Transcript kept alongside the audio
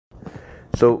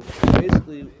So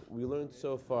basically, we learned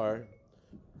so far,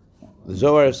 the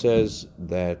Zohar says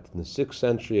that in the 6th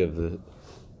century of the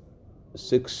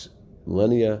 6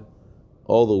 millennia,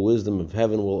 all the wisdom of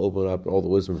heaven will open up, all the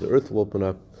wisdom of the earth will open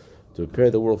up to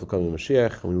prepare the world for coming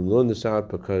Mashiach. And we learn this out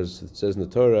because it says in the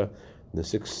Torah, in the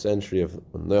 6th century of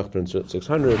Noach turned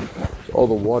 600, all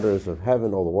the waters of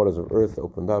heaven, all the waters of earth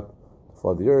opened up to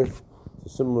flood the earth. So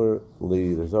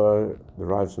similarly, the Zohar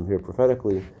derives from here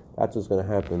prophetically. That's what's going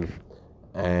to happen.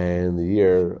 And the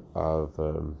year of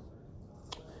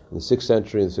in the 6th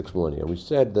century and the 6th millennia. We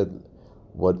said that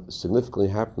what significantly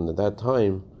happened at that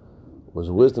time was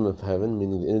wisdom of heaven,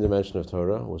 meaning the inner dimension of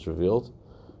Torah was revealed.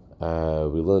 We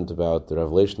learned about the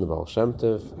revelation of Baal Shem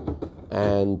Tov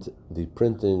and the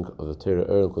printing of the Torah,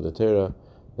 the Torah,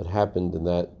 that happened in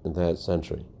that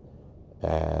century.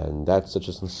 And that's such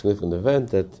a significant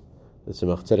event that the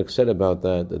Tzemach Tzedek said about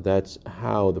that's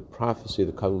how the prophecy of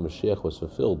the coming Mashiach was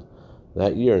fulfilled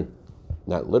that year.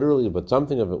 Not literally, but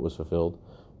something of it was fulfilled,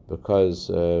 because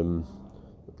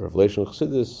Revelation of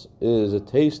Chassidus is a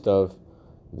taste of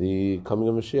the coming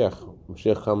of Mashiach.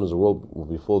 Mashiach comes, the world will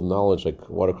be full of knowledge like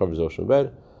water covers the ocean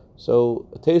bed. So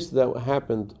a taste of that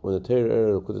happened when the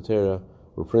Torah, the Torah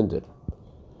were printed.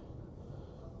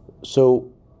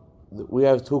 So we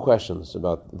have two questions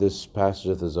about this passage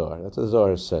of the Zohar. That's what the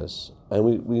Zohar says.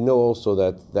 And we know also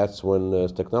that that's when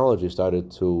technology started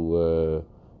to,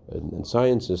 and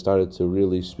science started to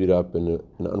really speed up in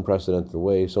an unprecedented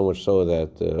way, so much so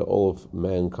that all of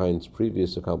mankind's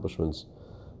previous accomplishments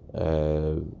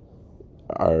are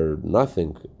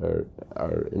nothing,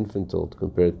 are infantile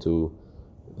compared to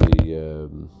the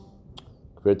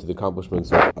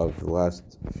accomplishments of the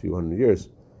last few hundred years.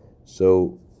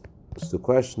 So the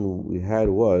question we had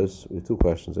was, we had two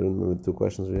questions. I don't remember the two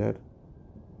questions we had.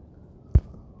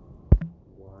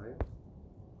 Why?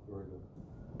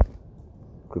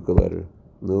 Quicker letter.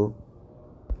 No?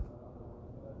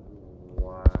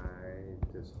 Why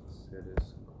does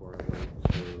Chassidus correlate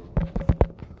to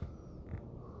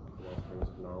wellsprings of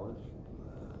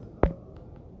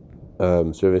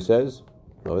knowledge? Survey says?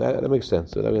 No, that makes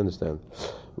sense. So that we understand.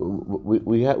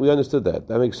 We understood that.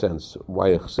 That makes sense.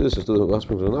 Why Chassidus is doing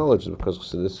wellsprings of knowledge is because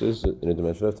Chassidus is in a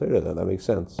dimension of Torah. That makes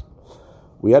sense.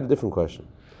 We had a different question.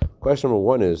 Question number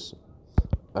one is,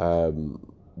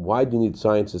 why do you need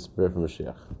scientists to prepare for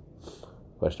Mashiach?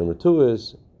 Question number two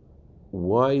is,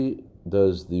 why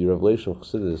does the revelation of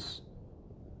Chassidus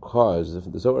cause,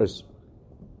 if the Zohar is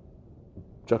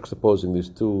juxtaposing these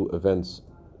two events,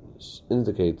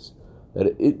 indicates that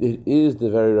it is the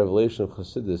very revelation of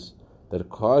Chassidus that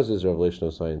causes revelation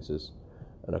of sciences.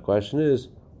 And the question is,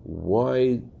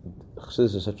 why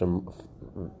Chassidus is such a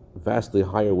vastly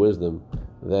higher wisdom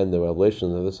than the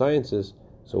revelation of the sciences?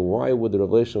 So why would the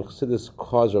revelation of Chassidus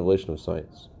cause revelation of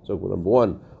science? So number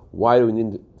one, why do we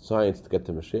need science to get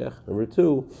to Mashiach? Number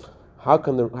two, how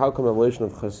come revelation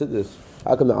of Chassidus,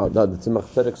 how come the Tzemach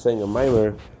Tzedek saying a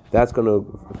mimer, that's going to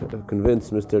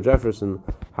convince Mr. Jefferson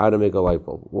how to make a light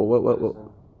bulb? What?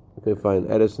 Okay, fine.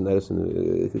 Edison.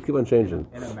 Keep on changing.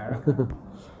 In America?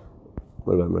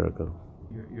 What about America?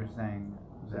 You're saying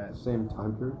that At the same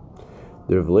time period?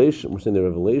 The revelation. We're saying the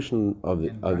revelation of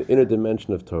the inner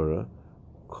dimension of Torah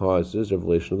causes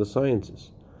revelation of the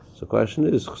sciences. So the question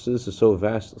is, this is so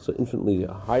vast, so infinitely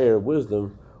higher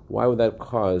wisdom. Why would that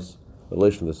cause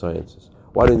revelation of the sciences?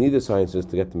 Why do we need the sciences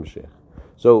to get to Mashiach?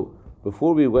 So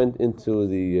before we went into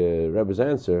the Rebbe's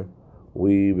answer,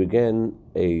 we began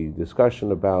a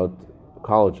discussion about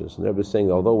colleges. And the Rebbe is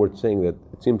saying, although we're saying that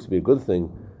it seems to be a good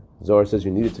thing, Zohar says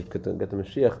you need it to get the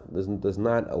Mashiach, does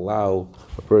not allow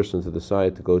a person to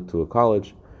decide to go to a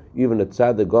college. Even a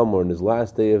Tzaddik Gomer, in his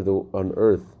last day on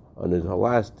earth, on his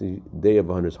last day of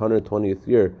his 120th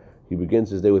year, he begins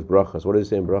his day with brachas. What does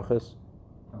he say in brachas?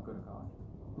 don't go to college.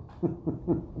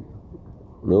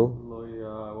 No?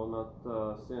 I will not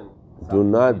sin. Do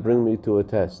not bring me to a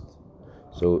test.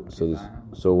 So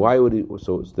why would he?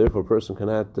 So therefore, a person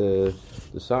cannot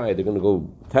decide. They're going to go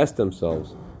test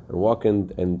themselves and walk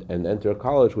in and enter a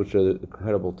college, which are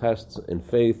incredible tests in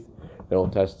faith, incredible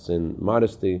tests in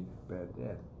modesty. Bad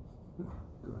dad. Go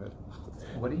ahead.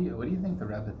 What do you think the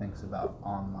Rebbe thinks about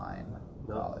online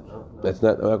college? No. That's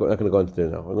not. I'm not going to go into there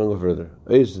now. We're going to go further.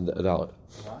 Is a dollar.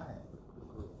 Why?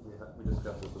 We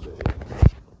discussed this a bit.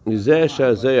 Mizeh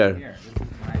Shazayar. Here,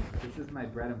 this is my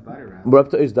bread and butter, Rebbe. We're up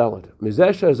to Is Dalet. Mizeh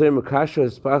Shazayar Makasha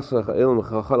Spachach Elam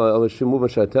Chachal Al Shimu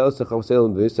Vashatel Sachal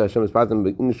Selam V'Yis Hashem Espatim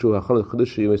B'inshu Hachal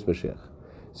Chudash Yemes Mashiach.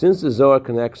 Since the Zohar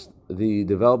connects the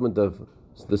development of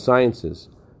the sciences,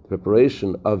 the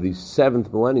preparation of the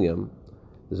 7th millennium,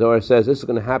 the Zohar says this is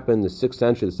going to happen in the 6th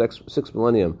century, the 6th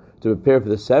millennium, to prepare for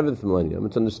the 7th millennium.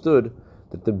 It's understood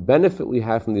that the benefit we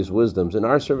have from these wisdoms in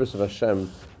our service of Hashem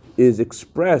is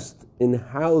expressed in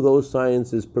how those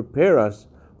sciences prepare us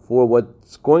for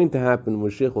what's going to happen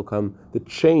when Mashiach will come, the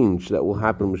change that will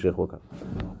happen when Mashiach will come.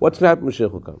 What's going to happen when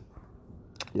Mashiach will come?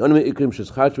 One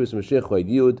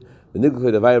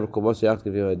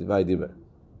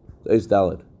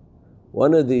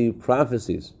of the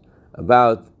prophecies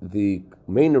about the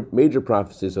major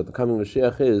prophecies of the coming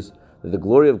Mashiach is that the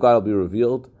glory of God will be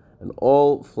revealed and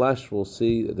all flesh will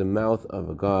see that the mouth of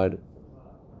a God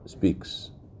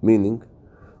speaks. Meaning,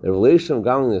 the relation of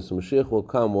godliness when Mashiach will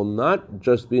come will not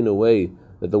just be in a way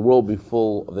that the world will be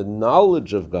full of the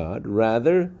knowledge of God,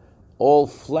 rather, all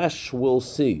flesh will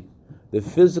see. The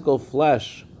physical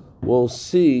flesh will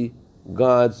see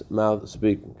God's mouth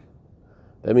speaking.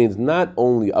 That means not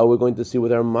only are we going to see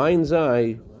with our mind's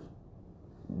eye,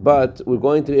 but we're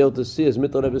going to be able to see, as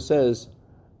Mittler Rebbe says,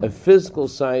 a physical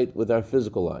sight with our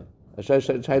physical eye. I try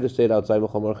to say it outside.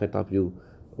 Can I top you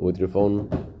with your phone?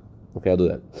 Okay, I'll do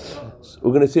that. So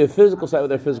we're going to see a physical sight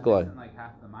with our physical eye. Like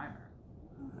half the minor.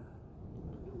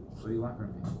 What do you want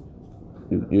from me?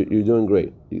 You're doing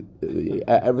great.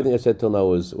 Everything I said till now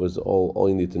was all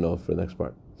you need to know for the next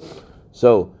part.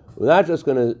 So we're not just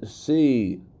going to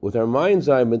see with our mind's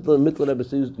eye, Mittler Rebbe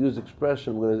use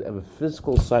expression, we're going to have a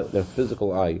physical sight with our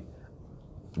physical eye.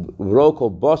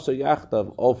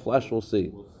 All flesh will see.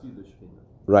 We'll see the Shekhinah.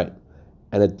 Right.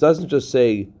 And it doesn't just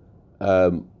say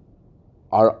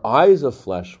our eyes of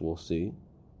flesh will see.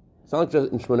 It's not like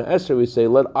just in Shemona Esrei we say,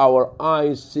 let our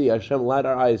eyes see. Hashem, let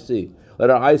our eyes see. Let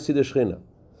our eyes see the Shekhinah.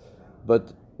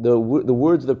 But the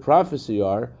words of the prophecy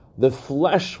are, the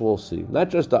flesh will see. Not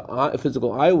just the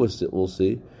physical eye will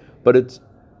see, but it's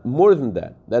more than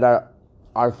that. That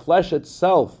our flesh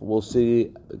itself will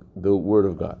see the Word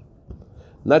of God.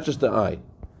 Not just the eye.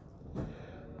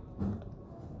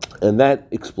 And that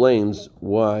explains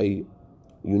why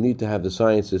you need to have the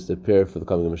sciences to prepare for the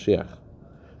coming of Mashiach.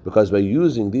 Because by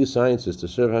using these sciences to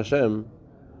serve Hashem,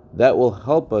 that will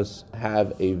help us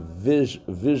have a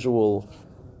visual...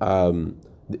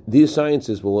 these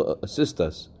sciences will assist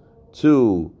us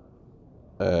to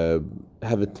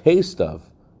have a taste of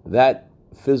that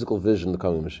physical vision of the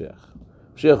coming of Mashiach.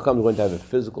 Mashiach comes, we're going to have a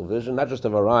physical vision, not just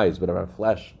of our eyes, but of our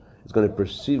flesh. It's going to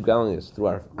perceive godliness through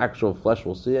our actual flesh.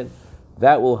 We'll see it.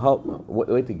 That will help.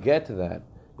 The way to get to that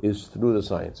is through the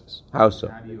sciences. How so?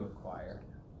 How do you acquire?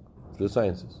 Through the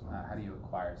sciences. How do you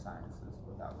acquire sciences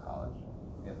without college?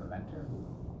 You have a mentor?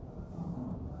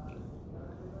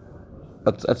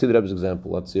 Let's see the Rebbe's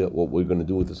example. Let's see what we're going to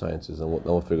do with the sciences, and then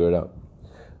we'll figure it out.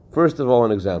 First of all,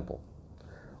 an example.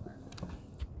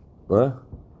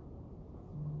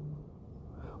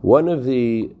 One of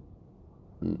the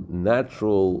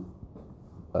natural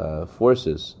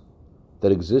forces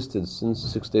that existed since the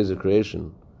 6 days of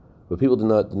creation, but people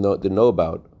didn't know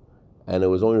about, and it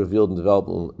was only revealed and developed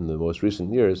in the most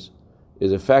recent years,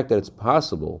 is the fact that it's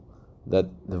possible that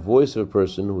the voice of a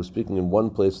person who is speaking in one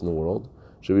place in the world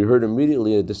should be heard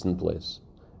immediately in a distant place,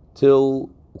 till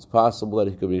it's possible that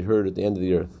he could be heard at the end of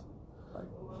the earth,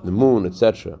 the moon,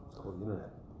 etc.,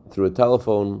 through a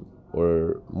telephone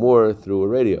or more through a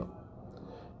radio.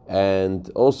 And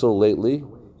also lately,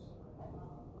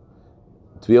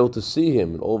 to be able to see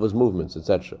him in all of his movements,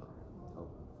 etc.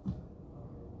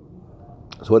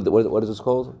 So what is this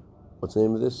called? What's the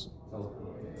name of this?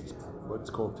 What's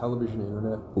called television,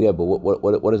 internet. Yeah, but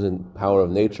what is the power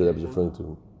of nature that was referring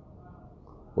to?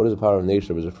 What is the power of nature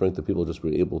that was referring to people just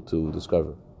were able to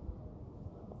discover?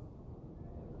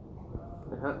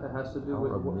 It has to do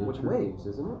with waves,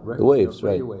 isn't it? The waves,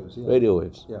 right? Radio waves, yeah. Radio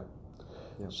waves. Yeah.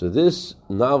 So this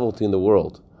novelty in the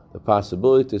world, the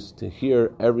possibility to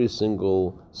hear every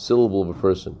single syllable of a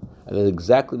person at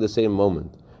exactly the same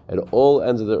moment, at all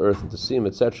ends of the earth, and to see him,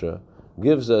 etc.,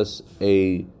 gives us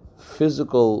a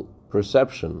physical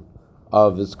perception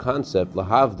of this concept,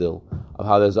 lahavdil, of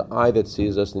how there's an eye that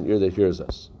sees us and an ear that hears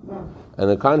us. And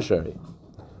the contrary,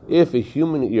 if a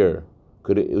human ear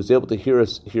was able to hear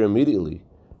us here immediately,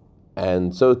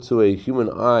 and so to a human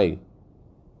eye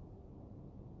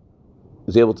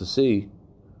is able to see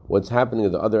what's happening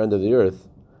at the other end of the earth,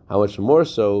 how much more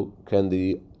so can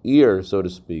the ear, so to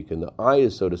speak, and the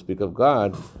eyes, so to speak, of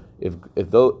God, if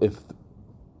the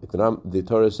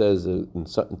Torah says in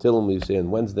Tehillim, we say on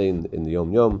Wednesday in the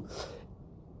Yom Yom,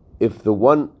 if the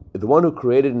one who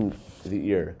created the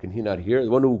ear, can he not hear? The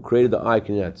one who created the eye,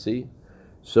 can he not see?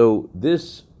 So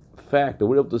this fact that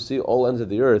we're able to see all ends of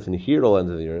the earth and hear all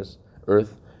ends of the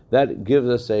earth, that gives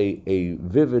us a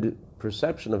vivid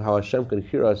perception of how Hashem can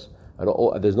hear us at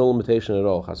all. There's no limitation at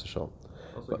all. Chas v'shalom.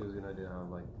 Also gives you an idea how,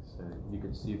 like, say, you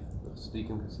could see, a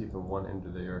deacon could see from one end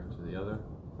of the earth to the other,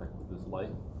 like with this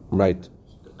light. Right.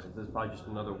 There's probably just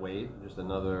another wave, just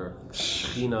another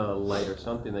Shina light or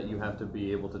something that you have to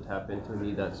be able to tap into and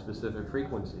need that specific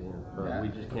frequency. But we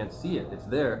just can't see it. It's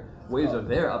there. Waves are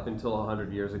there up until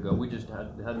 100 years ago. We just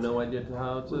had no idea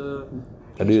how to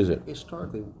use it.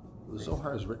 Historically, the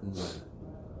Zohar is written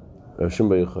when?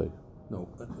 Shimba Yochai. No,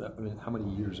 I mean, how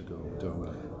many years ago are we talking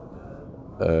about?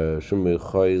 Shimba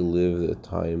Yochai lived at the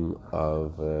time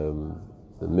of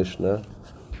the Mishnah,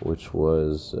 which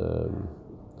was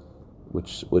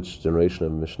which generation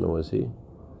of Mishnah was he?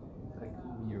 Like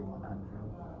year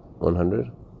 100.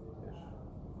 100.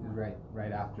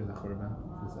 Right after the Churban,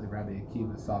 because Rabbi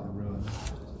Akiva saw the ruins.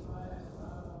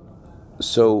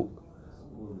 So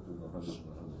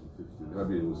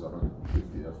Rabbi was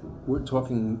 150 after. We're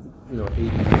talking, 80.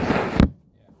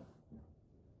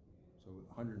 So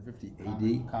 150 AD?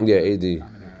 yeah, AD.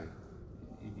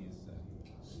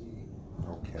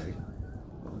 Okay.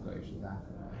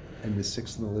 And the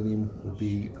sixth millennium would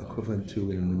be equivalent to,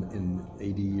 in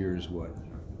 80 years, what?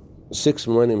 6th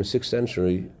millennium, 6th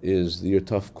century is the year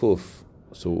Taf Kuf.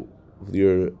 So the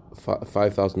year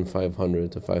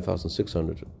 5,500 to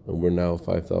 5,600, and we're now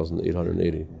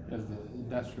 5,880.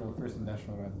 That's the first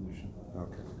industrial revolution.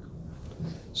 Okay.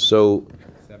 So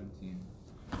 17.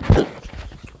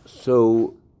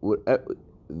 So,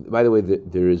 by the way,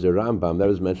 there is a Rambam that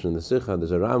was mentioned in the Sikha.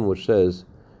 There's a Rambam which says,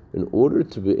 in order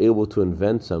to be able to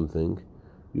invent something,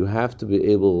 you have to be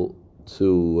able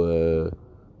to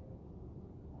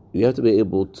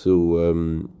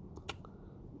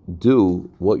do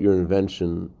what your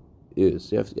invention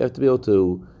is. You have to be able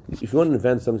to. If you want to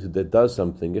invent something that does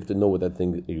something, you have to know what that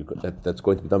thing that's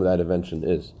going to be done with that invention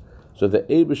is. So the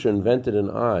Eibusher invented an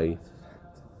eye.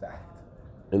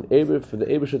 For the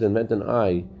Eibusher to invent an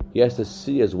eye, he has to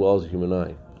see as well as a human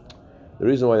eye. The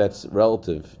reason why that's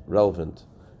relevant,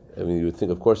 I mean, you would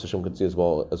think, of course, Hashem could see as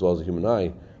well as a human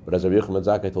eye, but as Rabbi Yochanan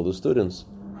Zakkai told his students,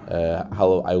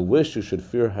 how I wish you should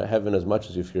fear heaven as much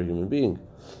as you fear a human being.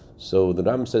 So the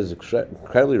Rambam says it's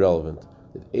incredibly relevant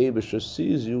that Eibusher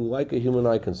sees you like a human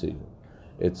eye can see you.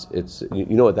 It's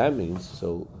you know what that means.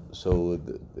 So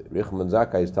the Yochanan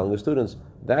Zakkai is telling his students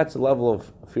that's the level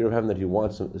of fear of heaven that he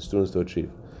wants the students to achieve.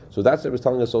 So that's what he was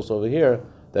telling us also over here,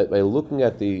 that by looking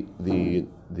at the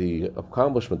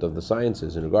accomplishment of the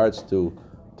sciences in regards to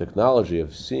technology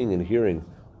of seeing and hearing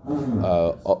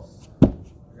all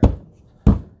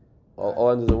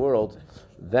ends of the world,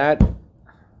 that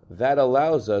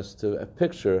allows us to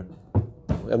picture.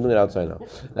 I'm doing it outside now.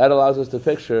 That allows us to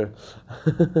picture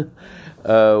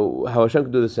how Hashem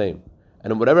can do the same.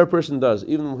 And whatever a person does,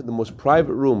 even with the most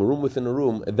private room, a room within a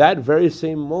room, at that very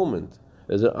same moment,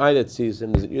 there's an eye that sees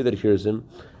him, there's an ear that hears him,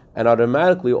 and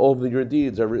automatically all of your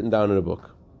deeds are written down in a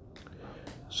book.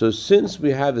 So since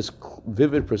we have this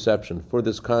vivid perception for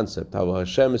this concept, how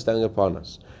Hashem is standing upon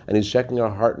us, and He's checking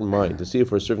our heart and mind to see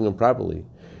if we're serving Him properly,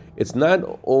 it's not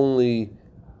only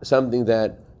something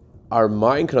that our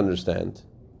mind can understand,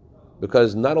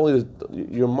 because not only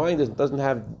your mind doesn't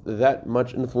have that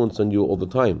much influence on you all the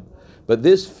time, but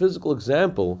this physical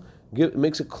example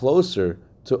makes it closer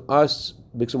to us,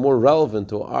 makes it more relevant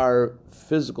to our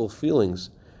physical feelings,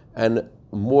 and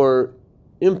more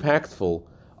impactful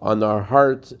on our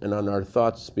heart and on our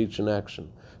thoughts, speech, and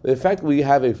action. The fact that we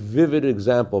have a vivid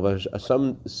example of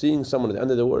seeing someone at the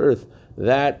end of the earth,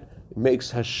 that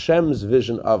makes Hashem's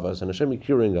vision of us and Hashem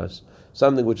hearing us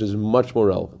something which is much more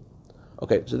relevant.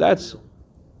 Okay, so that's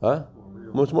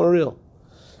much more real.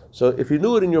 So if you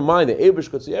knew it in your mind that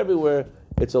Eibush could see everywhere,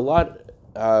 it's a lot.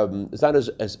 It's not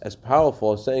as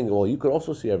powerful as saying, well, you could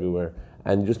also see everywhere,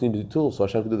 and you just need the tools, so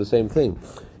Hashem can do the same thing.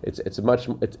 It's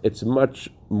much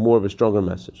more of a stronger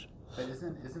message. But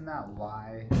isn't that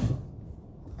why,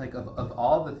 like of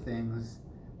all the things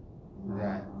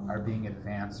that are being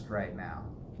advanced right now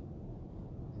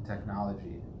in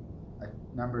technology, like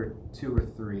number 2 or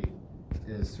 3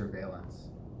 is surveillance.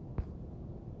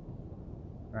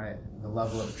 Right, the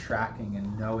level of tracking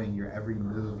and knowing your every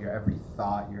move, your every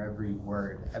thought, your every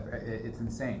word. It's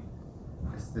insane.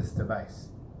 It's this device.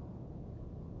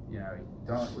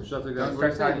 Don't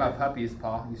start talking about puppies,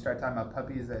 Paul. You start talking about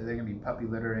puppies, they're going to be puppy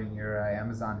littering your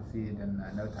Amazon feed in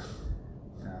no time.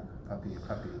 Puppy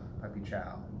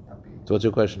chow, puppy. So what's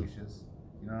your question? Leashes.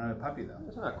 You don't know a puppy though.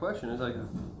 It's not a question. It's like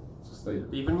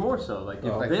even more so. Like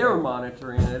if like they're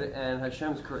monitoring it and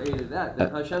Hashem's created that, then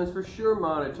Hashem's for sure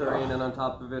monitoring and on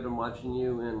top of it and watching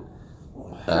you and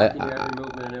tracking your every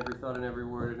movement and every thought and every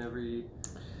word and every.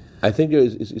 I think you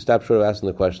stopped short of asking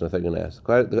the question I thought you were going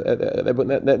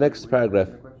to ask. Next paragraph.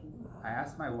 I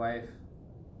asked my wife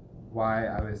why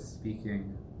I was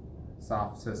speaking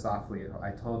so softly. I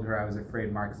told her I was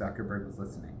afraid Mark Zuckerberg was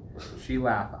listening. She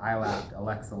laughed, I laughed,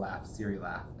 Alexa laughed, Siri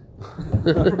laughed.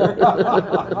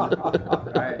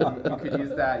 Right? You could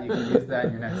use that. You could use that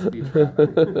in your next speech.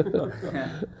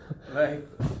 Like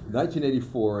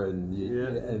 1984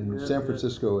 in San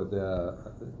Francisco.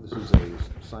 This is a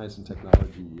science and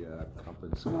technology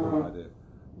conference by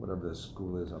whatever the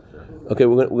school is up there. Okay,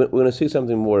 we're going to see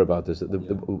something more about this.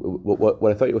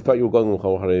 What I thought you were going with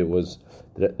was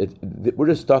that we're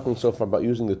just talking so far about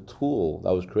using the tool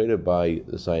that was created by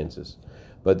the sciences,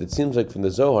 but it seems like from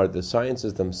the Zohar, the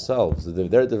sciences themselves,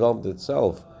 their development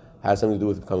itself, has something to do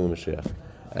with becoming a Mashiach,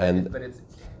 but it's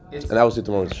and that was it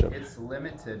tomorrow's show. It's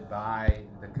limited by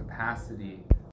the capacity